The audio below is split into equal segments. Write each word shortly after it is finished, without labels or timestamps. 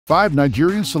5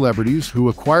 Nigerian celebrities who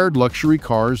acquired luxury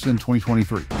cars in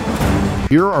 2023.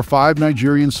 Here are 5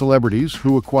 Nigerian celebrities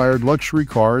who acquired luxury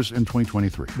cars in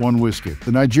 2023. 1. Wizkid.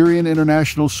 The Nigerian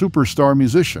international superstar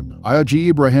musician, Ayaji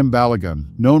Ibrahim Balogun,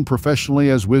 known professionally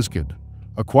as Wizkid,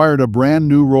 acquired a brand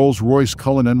new Rolls-Royce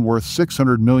Cullinan worth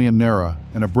 600 million naira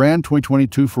and a brand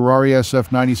 2022 Ferrari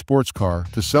SF90 sports car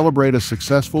to celebrate a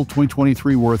successful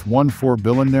 2023 worth 1.4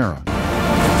 billion naira.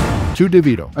 2.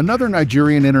 Davido. Another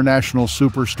Nigerian international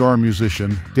superstar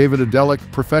musician, David Adeleke,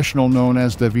 professional known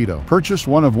as Davido, purchased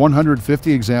one of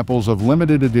 150 examples of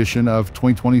limited edition of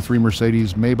 2023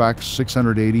 Mercedes Maybach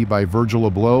 680 by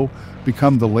Virgil Abloh,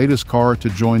 become the latest car to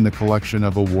join the collection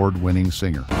of award-winning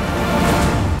singer.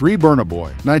 3. Burna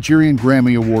Boy. Nigerian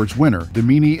Grammy Awards winner,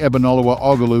 Damini Ebenoluwa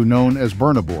Ogulu, known as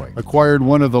Burna Boy, acquired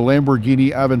one of the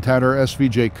Lamborghini Aventador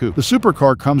SVJ Coupe. The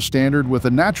supercar comes standard with a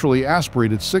naturally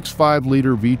aspirated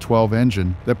 6.5-liter V12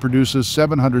 engine that produces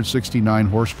 769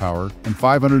 horsepower and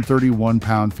 531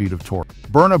 pound-feet of torque.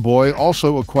 Burna Boy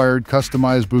also acquired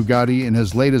customized Bugatti in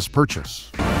his latest purchase.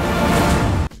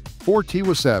 4.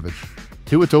 Tiwa Savage.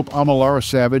 Tiwatope Amalara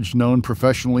Savage, known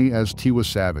professionally as Tiwa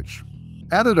Savage,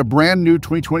 added a brand new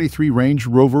 2023 Range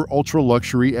Rover Ultra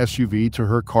Luxury SUV to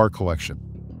her car collection.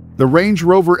 The Range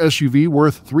Rover SUV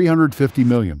worth 350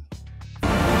 million.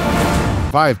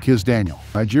 5. Kiz Daniel.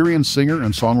 Nigerian singer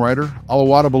and songwriter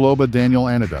Oluwadibaloba Daniel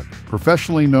Anaduk,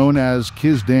 professionally known as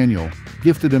Kiz Daniel,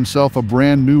 gifted himself a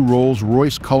brand new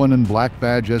Rolls-Royce Cullinan Black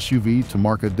Badge SUV to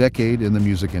mark a decade in the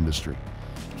music industry.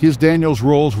 Kiz Daniel's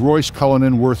Rolls-Royce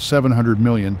Cullinan worth 700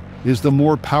 million is the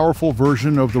more powerful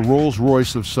version of the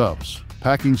Rolls-Royce of subs,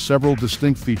 packing several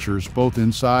distinct features both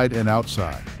inside and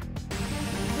outside.